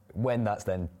 When that's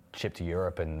then shipped to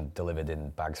Europe and delivered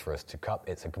in bags for us to cup,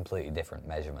 it's a completely different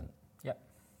measurement. Yeah.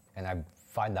 And I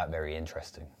find that very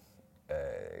interesting.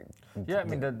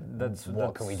 That's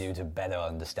what can we do to better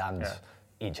understand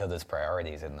each other's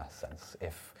priorities in that sense?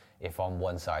 If on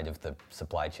one side of the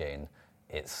supply chain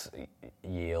it's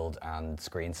yield and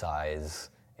screen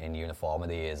size and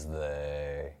uniformity is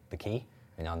the key,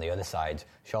 and on the other side,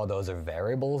 sure, those are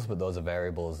variables, but those are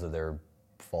variables that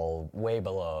fall way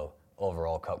below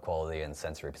overall cup quality and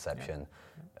sensory perception.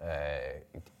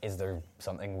 Is there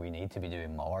something we need to be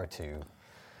doing more to?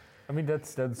 I mean,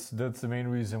 that's the main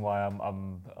reason why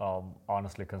I'm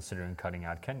honestly considering cutting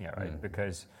out Kenya, right?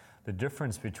 Because the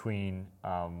difference between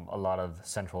a lot of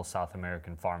Central South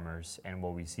American farmers and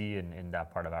what we see in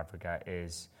that part of Africa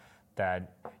is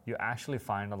that you actually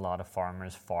find a lot of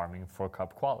farmers farming for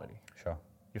cup quality. Sure.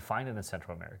 You find it in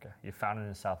Central America. You found it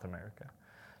in South America.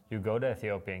 You go to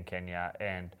Ethiopia and Kenya,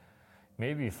 and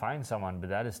maybe you find someone, but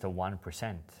that is the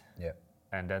 1%. Yeah.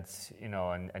 And that's,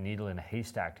 a needle in a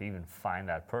haystack to even find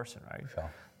that person, right? Sure.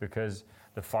 Because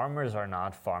the farmers are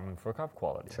not farming for cup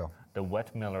quality. Sure. The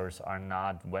wet millers are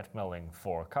not wet milling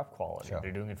for cup quality. Sure.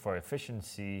 They're doing it for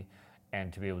efficiency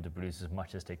and to be able to produce as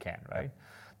much as they can, right? Yep.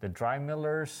 The dry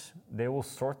millers, they will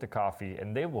sort the coffee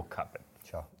and they will cup it.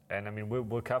 Sure. And I mean,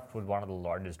 we're cupped with one of the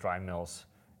largest dry mills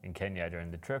in Kenya during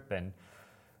the trip, and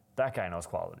that guy knows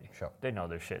quality. Sure. They know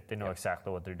their shit. They know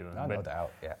exactly what they're doing. No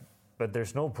doubt, yeah. But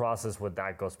there's no process where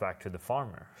that goes back to the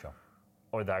farmer. Sure.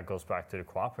 Or that goes back to the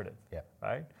cooperative. Yeah.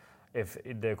 Right? If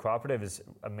the cooperative is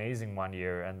amazing one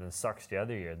year and then sucks the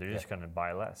other year, they're just going to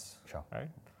buy less. Sure. Right?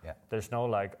 Yeah. There's no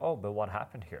but what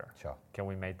happened here? Sure. Can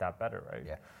we make that better, right?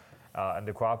 Yeah. And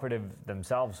the cooperative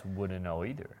themselves wouldn't know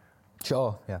either.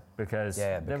 Sure, yeah. Because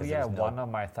one of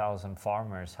my 1,000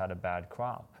 farmers had a bad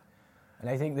crop. And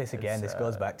I think this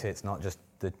goes back to, it's not just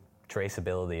the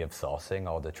traceability of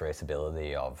sourcing or the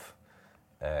traceability of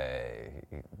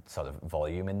sort of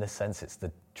volume in this sense. It's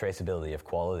the traceability of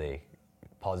quality,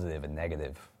 positive and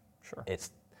negative. Sure.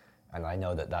 And I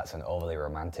know that that's an overly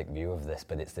romantic view of this,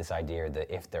 but it's this idea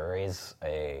that if there is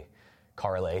a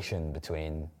correlation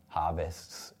between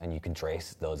harvests and you can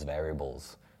trace those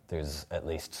variables, there's at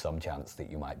least some chance that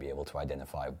you might be able to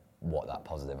identify what that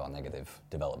positive or negative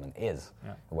development is,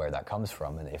 where that comes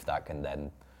from, and if that can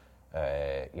then,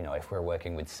 if we're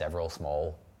working with several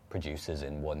small producers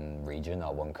in one region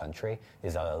or one country,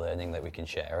 is that a learning that we can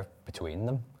share between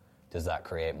them? Does that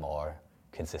create more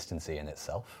consistency in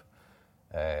itself?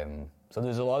 So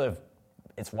there's a lot of,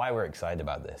 it's why we're excited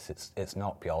about this. It's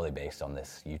not purely based on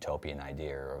this utopian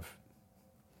idea of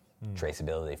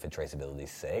traceability for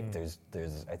traceability's sake.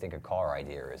 There's I think a core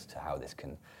idea as to how this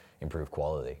can improve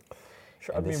quality.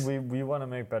 Sure. And we want to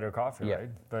make better coffee, right?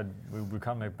 But we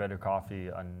can't make better coffee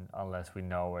unless we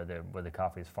know where the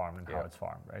coffee is farmed and how it's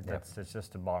farmed, right? That's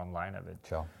just the bottom line of it.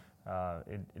 Sure.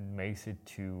 It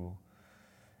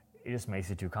just makes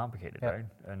it too complicated, right?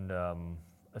 And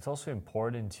it's also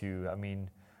important to,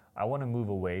 I want to move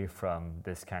away from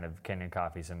this kind of Kenyan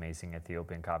coffee is amazing,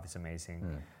 Ethiopian coffee is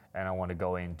amazing, and I want to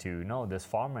go into, no, this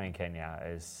farmer in Kenya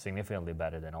is significantly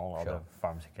better than all other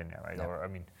farms in Kenya, right? Or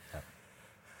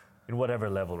in whatever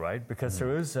level, right? Because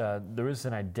there is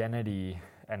an identity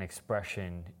and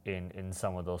expression in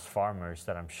some of those farmers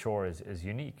that I'm sure is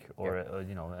unique, or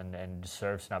and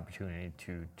deserves an opportunity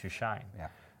to shine.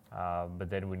 But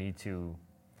then we need to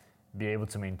be able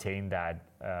to maintain that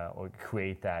or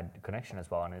create that connection as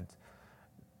well. And it's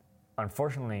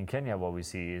unfortunately in Kenya, what we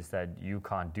see is that you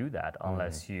can't do that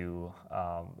unless you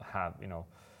have,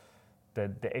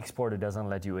 the exporter doesn't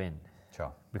let you in.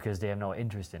 Sure. Because they have no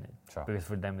interest in it. Sure. Because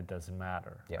for them it doesn't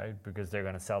matter, right? Because they're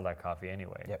going to sell that coffee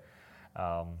anyway.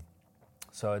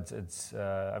 So it's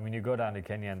you go down to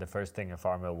Kenya and the first thing a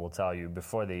farmer will tell you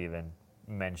before they even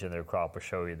mention their crop or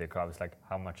show you their crop is like,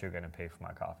 how much you're going to pay for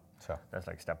my coffee. Sure. That's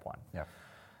like step one.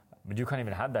 But you can't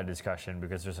even have that discussion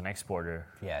because there's an exporter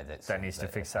that needs to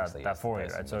fix that for you,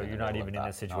 right? So you're not even in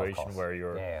a situation where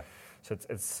you're... So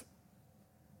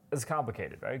it's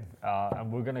complicated, right?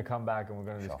 And we're going to come back and we're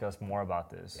going to discuss more about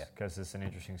this because it's an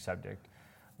interesting subject.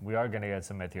 We are going to get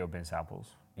some Ethiopian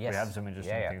samples. We have some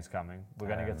interesting things coming. We're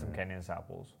going to get some Kenyan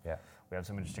samples. We have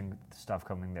some interesting stuff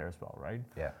coming there as well, right?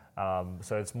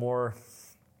 So it's more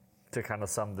to kind of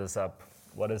sum this up.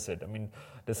 What is it?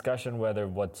 Discussion whether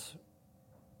what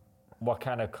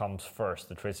kind of comes first,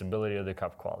 the traceability or the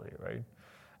cup quality, right?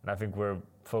 And I think we're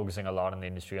focusing a lot in the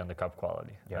industry on the cup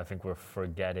quality. I think we're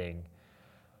forgetting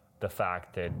the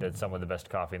fact that some of the best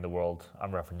coffee in the world,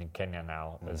 I'm referencing Kenya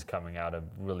now, is coming out of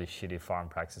really shitty farm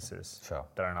practices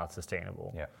that are not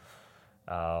sustainable.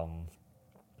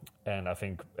 And I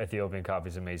think Ethiopian coffee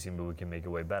is amazing, but we can make it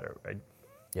way better, right?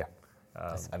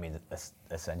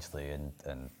 Essentially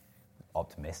and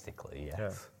optimistically,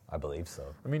 yes. I believe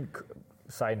so.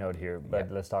 Side note here,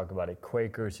 but let's talk about it.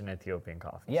 Quakers in Ethiopian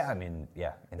coffee. Insane.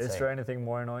 Is there anything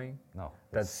more annoying? No,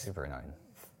 that's super annoying.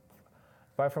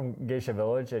 Apart from Geisha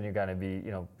Village, and you're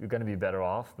gonna be better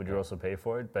off, but you also pay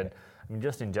for it. But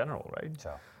just in general, right?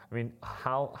 Sure.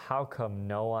 How come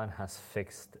no one has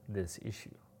fixed this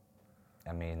issue?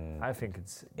 I think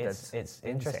it's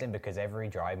interesting because every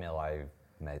dry mill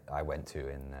I went to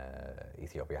in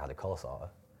Ethiopia had a color sorter.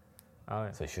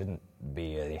 So it shouldn't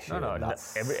be an issue.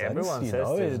 Everyone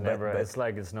says there's never. It's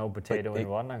like it's no potato in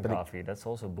Rwandan coffee. That's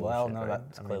also bullshit. Well, no,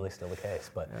 that's clearly still the case.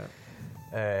 But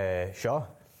sure.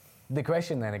 The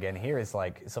question then again here is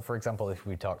like, so for example, if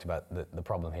we talked about the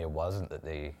problem here wasn't that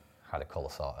they had a color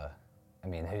sorter.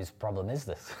 Whose problem is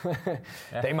this?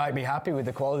 They might be happy with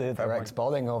the quality that they're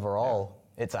exporting overall.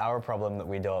 It's our problem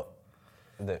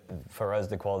that for us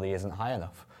the quality isn't high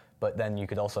enough. But then you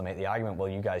could also make the argument, well,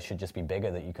 you guys should just be bigger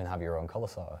that you can have your own color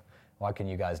sorter. Why can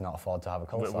you guys not afford to have a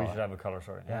color sorter? We should have a color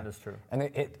sorter. Yeah, that's true. And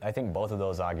I think both of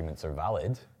those arguments are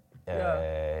valid.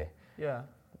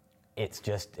 It's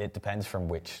just, it depends from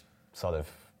which sort of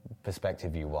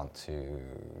perspective you want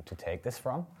to take this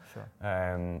from. Sure.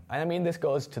 And this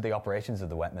goes to the operations of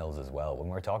the wet mills as well. When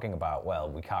we're talking about, well,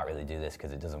 we can't really do this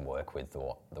because it doesn't work with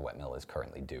what the wet mill is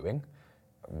currently doing,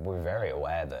 we're very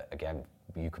aware that, again,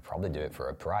 you could probably do it for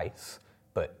a price,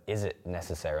 but is it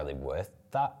necessarily worth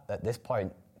that at this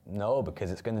point? No,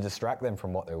 because it's going to distract them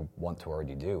from what they want to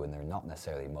already do, and they're not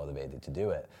necessarily motivated to do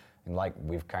it. And like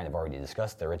we've kind of already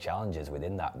discussed, there are challenges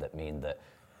within that mean that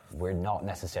we're not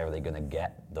necessarily going to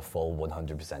get the full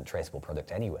 100% traceable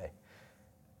product anyway.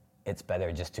 It's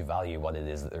better just to value what it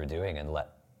is that they're doing and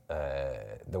let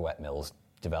the wet mills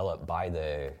develop, buy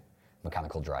the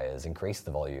mechanical dryers, increase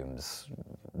the volumes,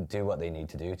 do what they need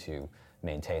to do to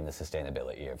maintain the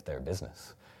sustainability of their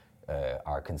business.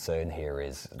 Our concern here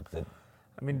is that...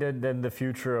 then the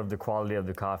future of the quality of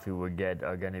the coffee we get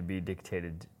are going to be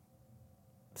dictated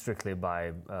strictly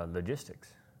by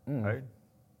logistics, right?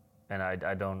 and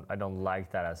I don't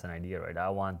like that as an idea, right? I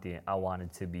want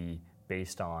it to be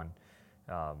based on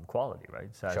quality,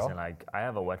 right? So as in, like, I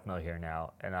have a wet mill here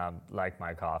now, and I like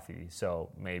my coffee, so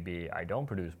maybe I don't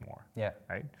produce more. Yeah.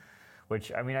 Right.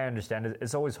 Which, I mean, I understand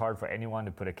it's always hard for anyone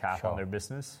to put a cap on their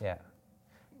business. Yeah.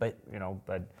 But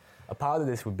a part of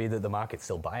this would be that the market's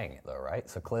still buying it, though, right?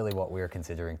 So clearly, what we're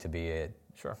considering to be a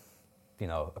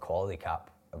quality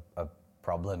cap, a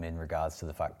problem in regards to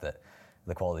the fact that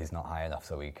the quality is not high enough,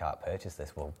 so we can't purchase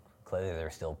this. Well, clearly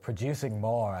they're still producing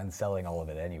more and selling all of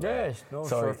it anyway. Yes, no,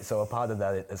 so a part of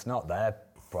that, it's not their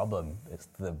problem; it's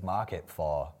the market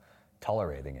for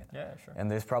tolerating it. Yeah, sure. And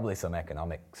there's probably some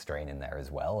economic strain in there as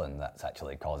well, and that's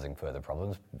actually causing further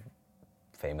problems.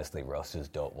 Famously, roasters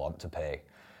don't want to pay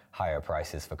higher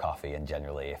prices for coffee, and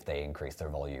generally, if they increase their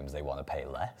volumes, they want to pay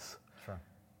less. Sure.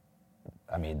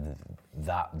 I mean,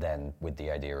 that then, with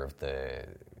the idea of the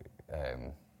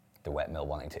wet mill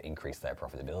wanting to increase their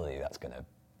profitability, that's going to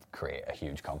create a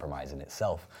huge compromise in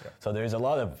itself. Yeah. So there's a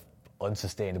lot of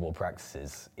unsustainable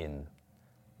practices in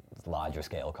larger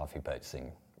scale coffee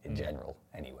purchasing in general,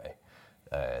 anyway,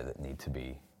 that need to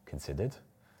be considered.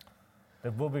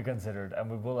 That will be considered, and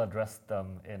we will address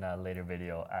them in a later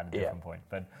video at a different point.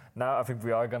 But now I think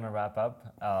we are going to wrap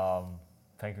up.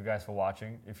 Thank you guys for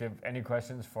watching. If you have any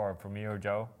questions for me or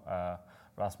Joe,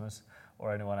 Rasmus,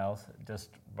 or anyone else, just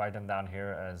write them down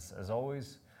here as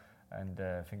always. And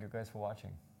thank you guys for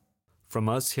watching. From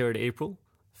us here at April,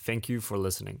 thank you for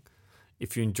listening.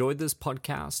 If you enjoyed this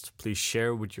podcast, please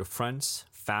share with your friends,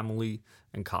 family,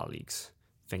 and colleagues.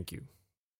 Thank you.